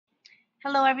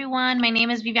Hello everyone, my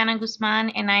name is Viviana Guzman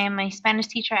and I am a Spanish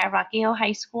teacher at Rocky Hill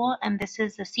High School, and this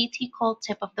is the CT Colt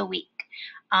Tip of the Week,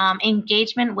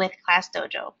 engagement with Class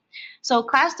Dojo. So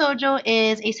Class Dojo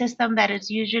is a system that is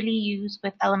usually used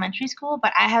with elementary school,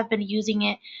 but I have been using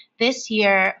it this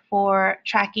year for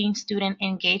tracking student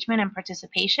engagement and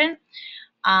participation,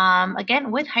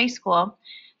 again with high school.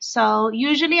 So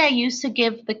usually I used to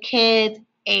give the kids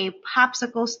a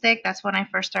popsicle stick, that's when I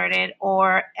first started,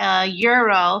 or a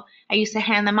euro. I used to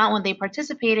hand them out when they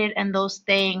participated, and those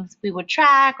things we would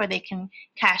track, or they can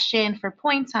cash in for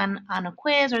points on a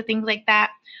quiz or things like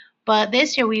that. But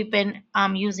this year we've been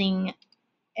using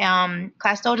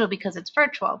Class Dojo because it's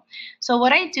virtual. So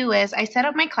what I do is I set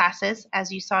up my classes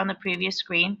as you saw on the previous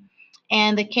screen,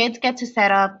 and the kids get to set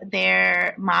up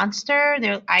their monster,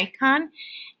 their icon,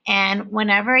 and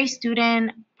whenever a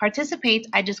student participates,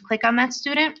 I just click on that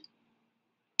student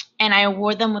and I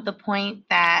award them with the point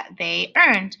that they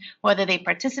earned, whether they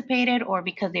participated or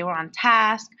because they were on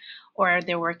task or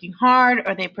they're working hard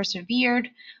or they persevered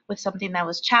with something that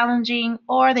was challenging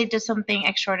or they did something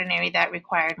extraordinary that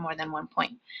required more than 1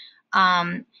 point.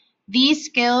 These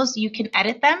skills, you can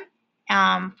edit them.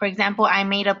 For example, I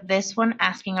made up this one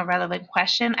asking a relevant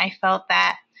question. I felt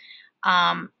that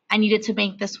I needed to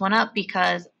make this one up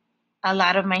because a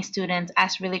lot of my students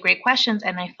asked really great questions,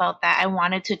 and I felt that I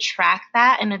wanted to track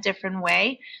that in a different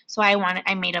way. So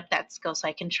I made up that skill so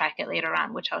I can track it later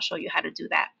on, which I'll show you how to do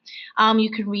that.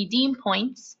 You can redeem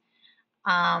points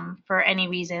for any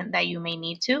reason that you may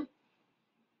need to.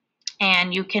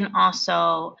 And you can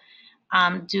also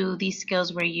do these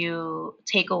skills where you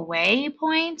take away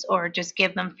points or just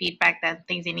give them feedback that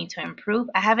things they need to improve.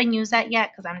 I haven't used that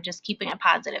yet because I'm just keeping it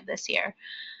positive this year.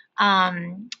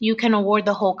 You can award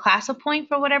the whole class a point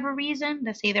for whatever reason.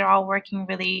 Let's say they're all working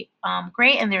really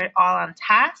great and they're all on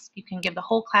task. You can give the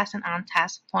whole class an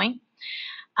on-task point.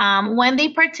 When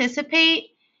they participate,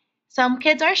 some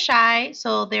kids are shy,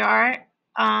 so there are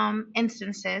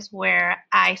instances where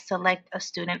I select a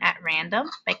student at random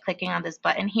by clicking on this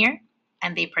button here,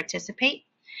 and they participate.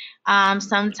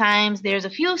 Sometimes there's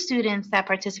a few students that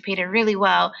participated really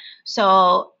well,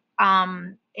 so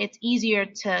it's easier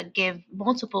to give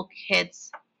multiple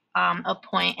kids a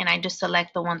point, and I just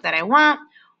select the ones that I want.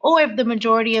 Or if the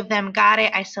majority of them got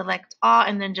it, I select all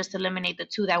and then just eliminate the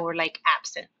two that were like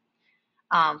absent,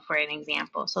 for an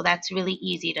example. So that's really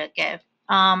easy to give.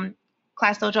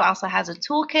 Class Dojo also has a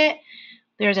toolkit.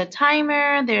 There's a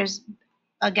timer. There's,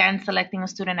 again, selecting a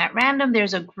student at random.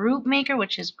 There's a group maker,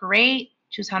 which is great.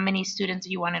 Choose how many students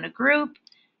you want in a group,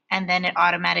 and then it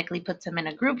automatically puts them in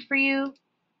a group for you.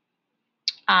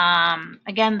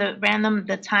 Again,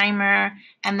 the timer,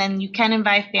 and then you can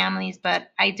invite families,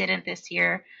 but I didn't this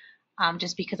year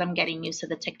just because I'm getting used to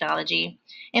the technology.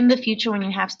 In the future, when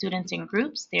you have students in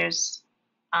groups, there's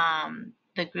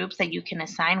the groups that you can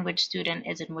assign which student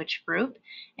is in which group,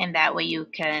 and that way you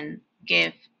can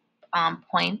give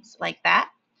points like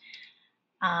that.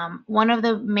 One of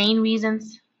the main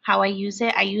reasons how I use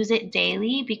it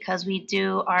daily because we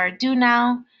do our do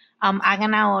now,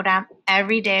 hagan ahora,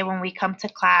 every day when we come to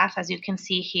class, as you can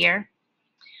see here.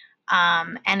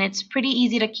 And it's pretty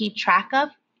easy to keep track of.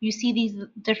 You see these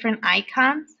different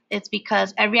icons. It's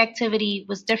because every activity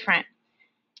was different.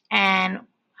 And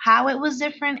how it was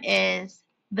different is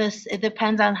it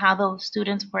depends on how the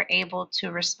students were able to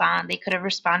respond. They could have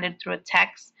responded through a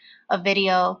text, a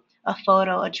video, a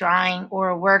photo, a drawing,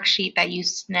 or a worksheet that you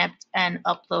snipped and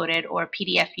uploaded, or a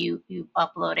PDF you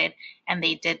uploaded, and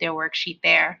they did their worksheet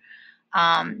there.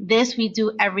 This we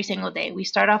do every single day. We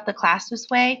start off the class this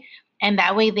way, and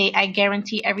that way I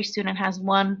guarantee every student has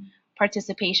 1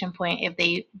 participation point if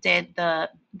they did the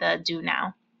do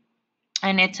now.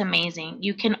 And it's amazing.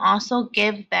 You can also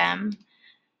give them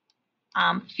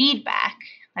feedback.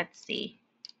 Let's see.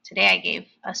 Today I gave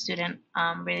a student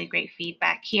really great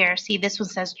feedback here. See, this one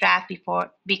says draft before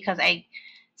because I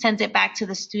sent it back to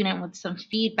the student with some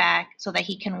feedback so that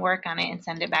he can work on it and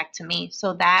send it back to me.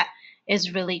 So that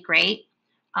is really great.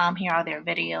 Here are their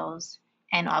videos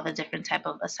and all the different type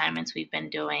of assignments we've been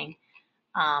doing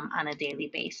on a daily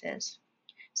basis.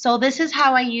 So this is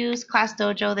how I use Class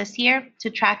Dojo this year to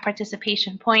track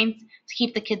participation points, to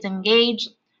keep the kids engaged.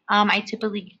 I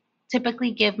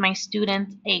typically give my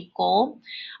students a goal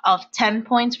of 10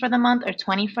 points for the month or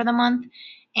 20 for the month,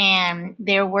 and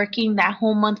they're working that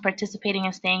whole month participating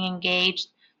and staying engaged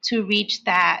to reach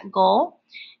that goal.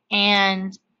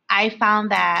 And I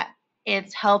found that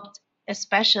it's helped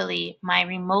especially my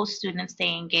remote students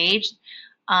stay engaged.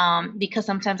 Because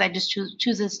sometimes I just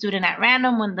choose a student at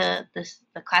random when the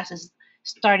class is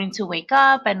starting to wake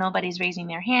up and nobody's raising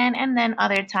their hand. And then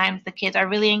other times the kids are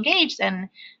really engaged and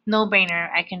no brainer.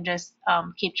 I can just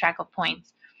keep track of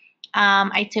points.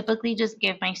 I typically just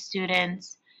give my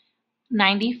students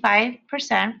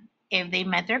 95% if they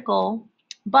met their goal,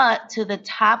 but to the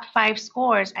top 5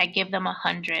 scores, I give them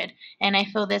 100. And I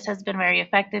feel this has been very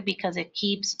effective because it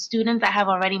keeps students that have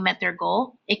already met their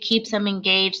goal, it keeps them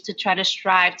engaged to try to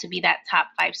strive to be that top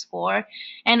 5 score.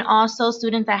 And also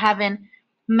students that haven't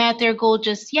met their goal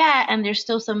just yet and there's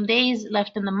still some days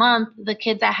left in the month, the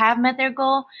kids that have met their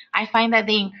goal, I find that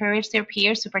they encourage their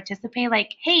peers to participate,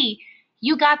 like, hey,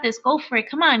 you got this, go for it,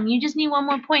 come on, you just need one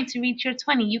more point to reach your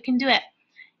 20, you can do it.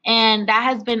 And that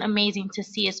has been amazing to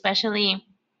see, especially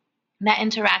that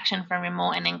interaction from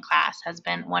remote and in class has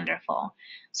been wonderful.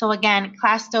 So again,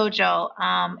 Class Dojo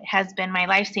has been my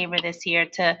lifesaver this year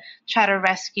to try to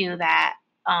rescue that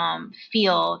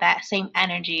feel, that same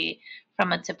energy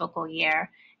from a typical year.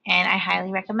 And I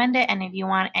highly recommend it. And if you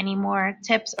want any more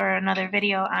tips or another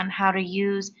video on how to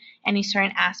use any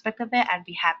certain aspect of it, I'd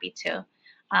be happy to.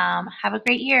 Have a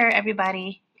great year,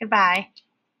 everybody. Goodbye.